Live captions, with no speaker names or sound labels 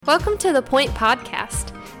Welcome to The Point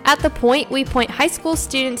Podcast. At The Point, we point high school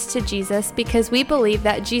students to Jesus because we believe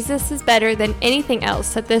that Jesus is better than anything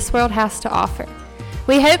else that this world has to offer.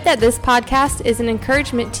 We hope that this podcast is an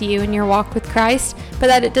encouragement to you in your walk with Christ, but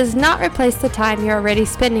that it does not replace the time you're already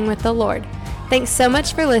spending with the Lord. Thanks so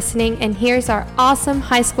much for listening, and here's our awesome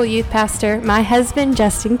high school youth pastor, my husband,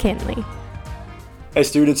 Justin Kinley. Hey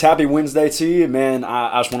students, happy Wednesday to you. Man,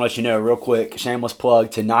 I just want to let you know real quick, shameless plug,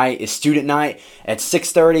 tonight is student night at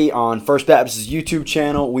 6:30 on First Baptist's YouTube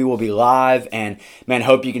channel. We will be live, and man,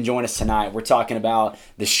 hope you can join us tonight. We're talking about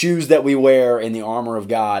the shoes that we wear in the armor of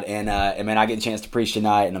God, and man, I get a chance to preach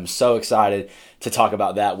tonight, and I'm so excited to talk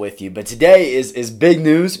about that with you. But today is big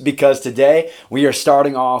news because today we are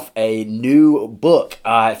starting off a new book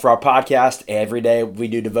for our podcast. Every day we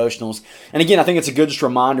do devotionals. And again, I think it's a good just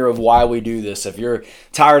reminder of why we do this. If you're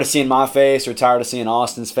tired of seeing my face or tired of seeing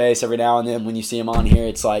Austin's face every now and then when you see him on here,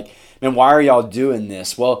 it's like, man, why are y'all doing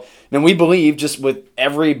this? Well, man, we believe just with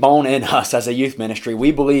every bone in us as a youth ministry,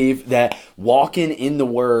 we believe that walking in the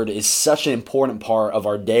Word is such an important part of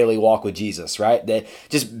our daily walk with Jesus, right? That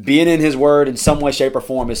just being in His Word in some way, shape, or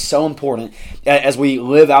form is so important as we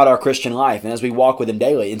live out our Christian life and as we walk with Him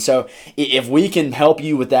daily. And so if we can help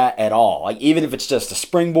you with that at all, like even if it's just a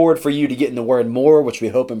springboard for you to get in the Word more, which we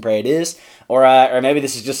hope and pray it is, or maybe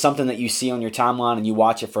this is just something that you see on your timeline and you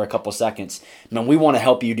watch it for a couple seconds, man, we want to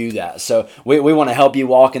help you do that. So we want to help you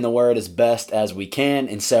walk in the Word as best as we can.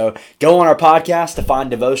 And so go on our podcast to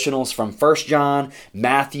find devotionals from 1 John,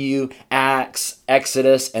 Matthew, Acts,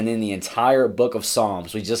 Exodus, and then the entire book of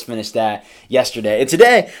Psalms. We just finished that yesterday. And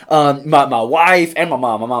today, my wife and my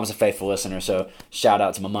mom's a faithful listener, so shout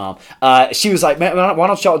out to my mom. She was like, man, why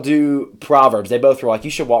don't y'all do Proverbs? They both were like,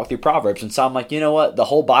 you should walk through Proverbs. And so I'm like, you know what? The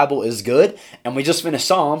whole Bible is good. And we just finished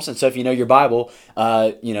Psalms. And so if you know your Bible,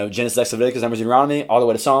 Genesis, Exodus, Leviticus, Numbers, Deuteronomy, all the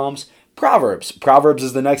way to Psalms, Proverbs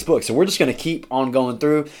is the next book. So we're just going to keep on going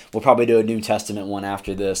through. We'll probably do a New Testament one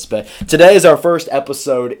after this. But today is our first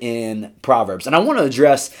episode in Proverbs. And I want to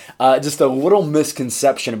address just a little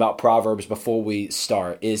misconception about Proverbs before we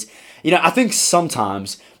start is, I think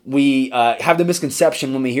sometimes we have the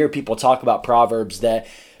misconception when we hear people talk about Proverbs that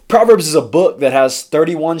Proverbs is a book that has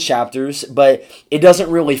 31 chapters, but it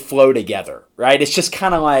doesn't really flow together, right? It's just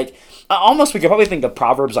kind of like, almost we could probably think of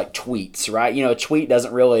Proverbs like tweets, right? A tweet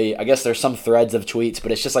doesn't really, I guess there's some threads of tweets,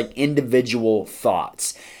 but it's just like individual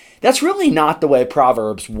thoughts. That's really not the way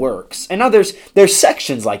Proverbs works. And now there's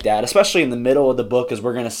sections like that, especially in the middle of the book, as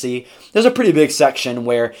we're going to see. There's a pretty big section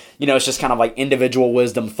where, it's just kind of like individual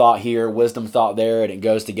wisdom thought here, wisdom thought there, and it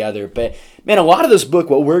goes together. But, man, a lot of this book,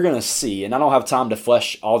 what we're going to see, and I don't have time to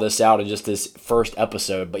flesh all this out in just this first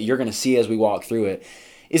episode, but you're going to see as we walk through it,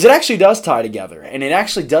 is it actually does tie together, and it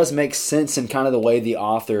actually does make sense in kind of the way the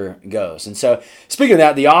author goes. And so, speaking of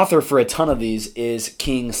that, the author for a ton of these is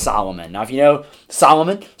King Solomon. Now, if you know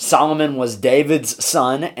Solomon was David's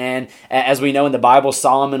son, and as we know in the Bible,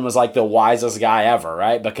 Solomon was like the wisest guy ever,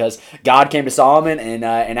 right? Because God came to Solomon and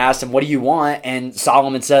asked him, what do you want? And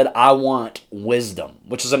Solomon said, I want wisdom,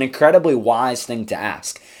 which is an incredibly wise thing to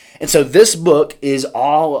ask. And so this book is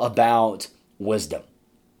all about wisdom.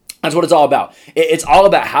 That's what it's all about. It's all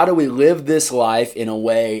about how do we live this life in a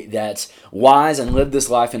way that's wise and live this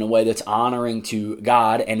life in a way that's honoring to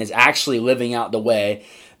God and is actually living out the way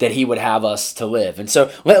that He would have us to live. And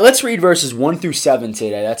so let's read verses 1 through 7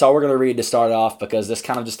 today. That's all we're going to read to start off because this is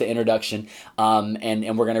kind of just the introduction.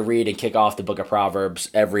 And we're going to read and kick off the book of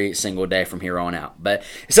Proverbs every single day from here on out. But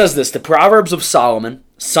it says this, the Proverbs of Solomon,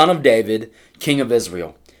 son of David, king of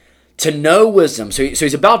Israel. To know wisdom. So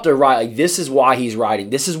he's about to write, like, this is why he's writing.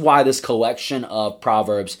 This is why this collection of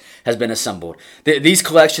Proverbs has been assembled. These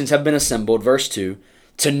collections have been assembled, verse 2,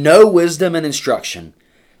 to know wisdom and instruction,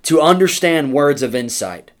 to understand words of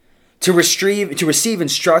insight, to receive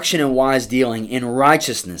instruction in wise dealing, in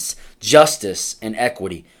righteousness, justice, and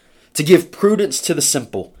equity, to give prudence to the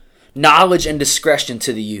simple, knowledge and discretion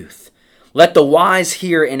to the youth. Let the wise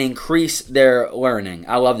hear and increase their learning.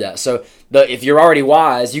 I love that. So if you're already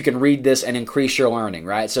wise, you can read this and increase your learning,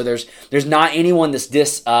 right? So there's not anyone that's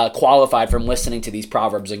disqualified from listening to these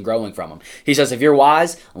Proverbs and growing from them. He says, if you're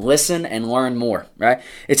wise, listen and learn more, right?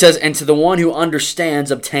 It says, and to the one who understands,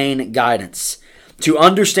 obtain guidance. To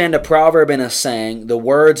understand a proverb and a saying, the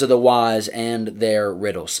words of the wise and their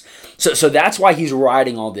riddles. So that's why he's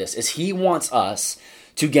writing all this, is he wants us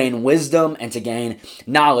to gain wisdom and to gain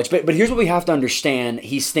knowledge. But here's what we have to understand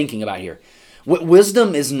he's thinking about here.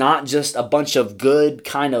 Wisdom is not just a bunch of good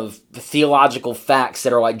kind of theological facts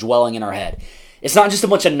that are like dwelling in our head. It's not just a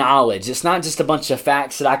bunch of knowledge. It's not just a bunch of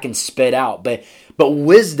facts that I can spit out. But But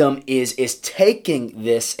wisdom is taking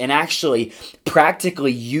this and actually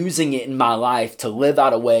practically using it in my life to live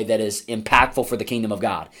out a way that is impactful for the kingdom of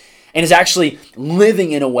God. And is actually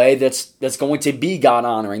living in a way that's going to be God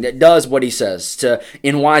honoring, that does what he says,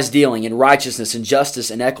 in wise dealing, in righteousness, and justice,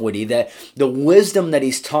 and equity. That the wisdom that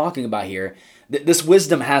he's talking about here, this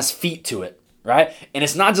wisdom has feet to it, right? And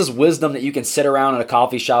it's not just wisdom that you can sit around in a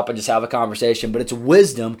coffee shop and just have a conversation, but it's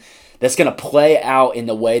wisdom that's going to play out in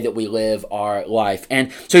the way that we live our life.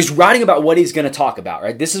 And so he's writing about what he's going to talk about,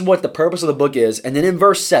 right? This is what the purpose of the book is. And then in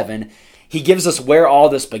verse 7, he gives us where all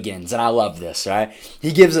this begins. And I love this, right?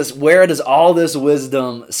 He gives us where does all this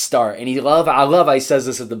wisdom start. And I love how he says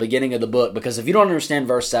this at the beginning of the book, because if you don't understand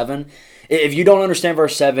verse 7, and you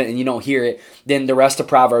don't hear it, then the rest of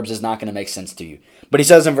Proverbs is not going to make sense to you. But he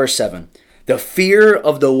says in verse 7, the fear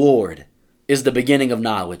of the Lord is the beginning of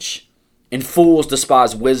knowledge, and fools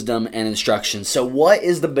despise wisdom and instruction. So what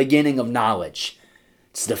is the beginning of knowledge?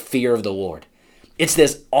 It's the fear of the Lord. It's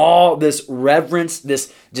this reverence,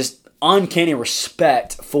 this just uncanny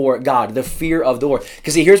respect for God, the fear of the Lord.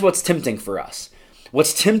 Because see, here's what's tempting for us.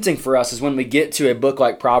 What's tempting for us is when we get to a book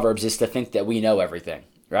like Proverbs is to think that we know everything,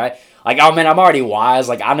 right? Like, oh man, I'm already wise.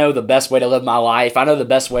 Like, I know the best way to live my life. I know the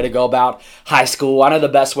best way to go about high school. I know the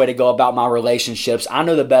best way to go about my relationships. I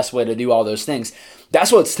know the best way to do all those things.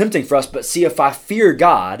 That's what's tempting for us. But see, if I fear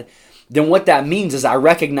God, then what that means is I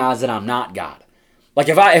recognize that I'm not God. Like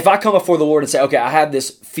if I come before the Lord and say, okay, I have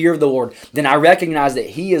this fear of the Lord, then I recognize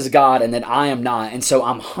that he is God and that I am not. And so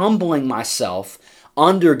I'm humbling myself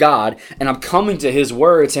under God, and I'm coming to his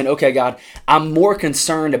word saying, okay, God, I'm more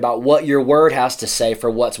concerned about what your word has to say for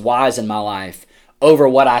what's wise in my life over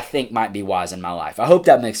what I think might be wise in my life. I hope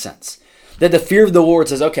that makes sense. That the fear of the Lord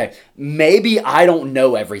says, okay, maybe I don't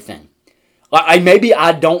know everything. Maybe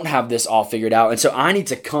I don't have this all figured out, and so I need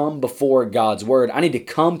to come before God's word. I need to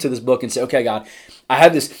come to this book and say, okay, God, I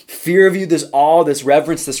have this fear of you, this awe, this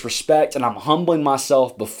reverence, this respect, and I'm humbling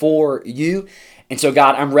myself before you. And so,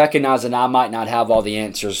 God, I'm recognizing I might not have all the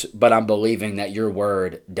answers, but I'm believing that your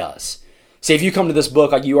word does. See, if you come to this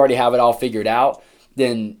book like you already have it all figured out,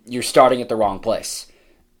 then you're starting at the wrong place.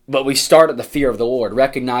 But we start at the fear of the Lord,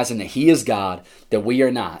 recognizing that he is God, that we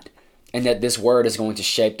are not, and that this word is going to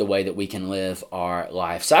shape the way that we can live our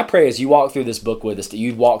life. So I pray as you walk through this book with us, that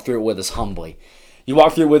you'd walk through it with us humbly. You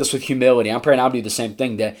walk through it with us with humility. I'm praying I'll do the same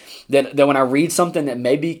thing, that when I read something that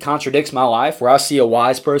maybe contradicts my life, where I see a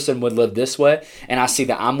wise person would live this way, and I see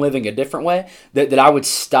that I'm living a different way, that I would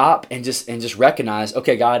stop and just recognize,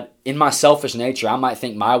 okay, God, in my selfish nature, I might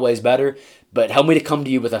think my way's better, but help me to come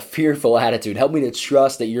to you with a fearful attitude. Help me to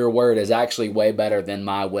trust that your word is actually way better than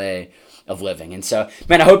my way of living. And so,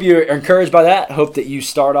 man, I hope you're encouraged by that. I hope that you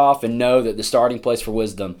start off and know that the starting place for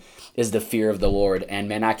wisdom is the fear of the Lord. And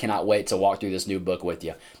man, I cannot wait to walk through this new book with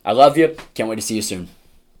you. I love you. Can't wait to see you soon.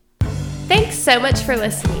 Thanks so much for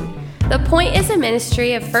listening. The Point is a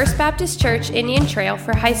ministry of First Baptist Church Indian Trail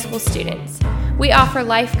for high school students. We offer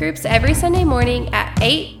life groups every Sunday morning at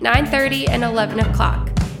 8, 9:30, and 11 o'clock.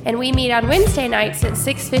 And we meet on Wednesday nights at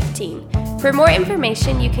 6:15. For more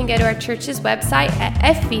information, you can go to our church's website at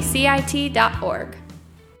fbcit.org.